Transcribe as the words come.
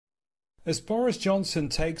As Boris Johnson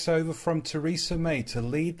takes over from Theresa May to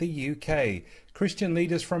lead the UK, Christian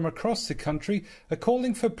leaders from across the country are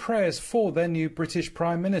calling for prayers for their new British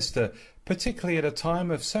Prime Minister, particularly at a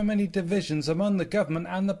time of so many divisions among the government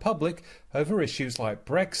and the public over issues like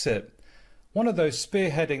Brexit. One of those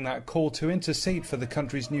spearheading that call to intercede for the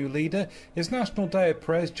country's new leader is National Day of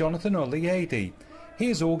Prayer's Jonathan Oluyede. He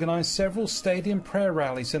has organised several stadium prayer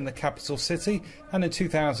rallies in the capital city, and in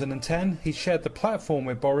 2010 he shared the platform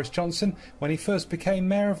with Boris Johnson when he first became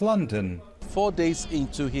Mayor of London. 4 days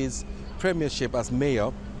into his premiership as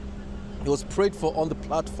mayor, he was prayed for on the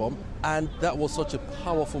platform, and that was such a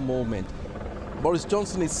powerful moment. Boris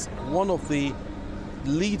Johnson is one of the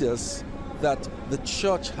leaders that the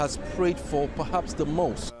church has prayed for perhaps the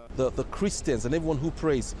most. The Christians and everyone who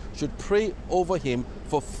prays should pray over him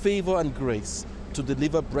for favour and grace to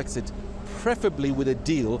deliver Brexit, preferably with a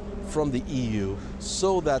deal from the EU,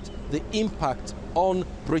 so that the impact on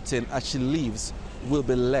Britain as she leaves will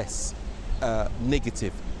be less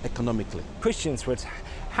negative economically. Christians would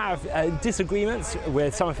have disagreements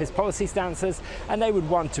with some of his policy stances, and they would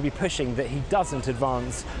want to be pushing that he doesn't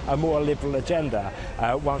advance a more liberal agenda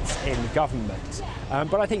once in government.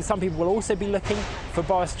 But I think some people will also be looking for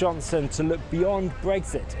Boris Johnson to look beyond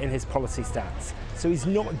Brexit in his policy stance. So he's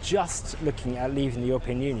not just looking at leaving the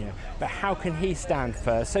European Union, but how can he stand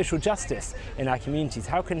for social justice in our communities?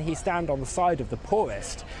 How can he stand on the side of the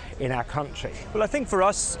poorest in our country? Well, I think for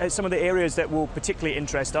us, some of the areas that will particularly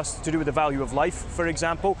interest us to do with the value of life, for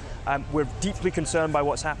example. We're deeply concerned by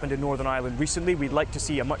what's happened in Northern Ireland recently. We'd like to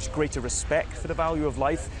see a much greater respect for the value of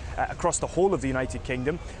life across the whole of the United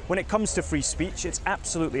Kingdom. When it comes to free speech, it's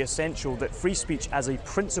absolutely essential that free speech as a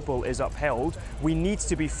principle is upheld. We need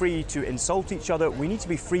to be free to insult each other. We need to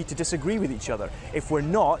be free to disagree with each other. If we're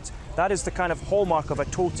not, that is the kind of hallmark of a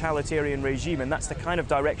totalitarian regime, and that's the kind of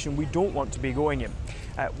direction we don't want to be going in.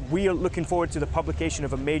 We are looking forward to the publication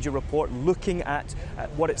of a major report looking at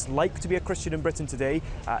what it's like to be a Christian in Britain today.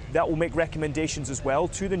 That will make recommendations as well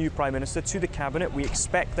to the new Prime Minister, to the Cabinet. We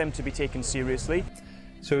expect them to be taken seriously.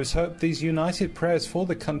 So it's hoped these united prayers for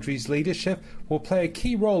the country's leadership will play a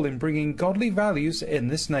key role in bringing godly values in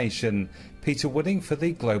this nation. Peter Wooding for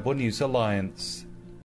the Global News Alliance.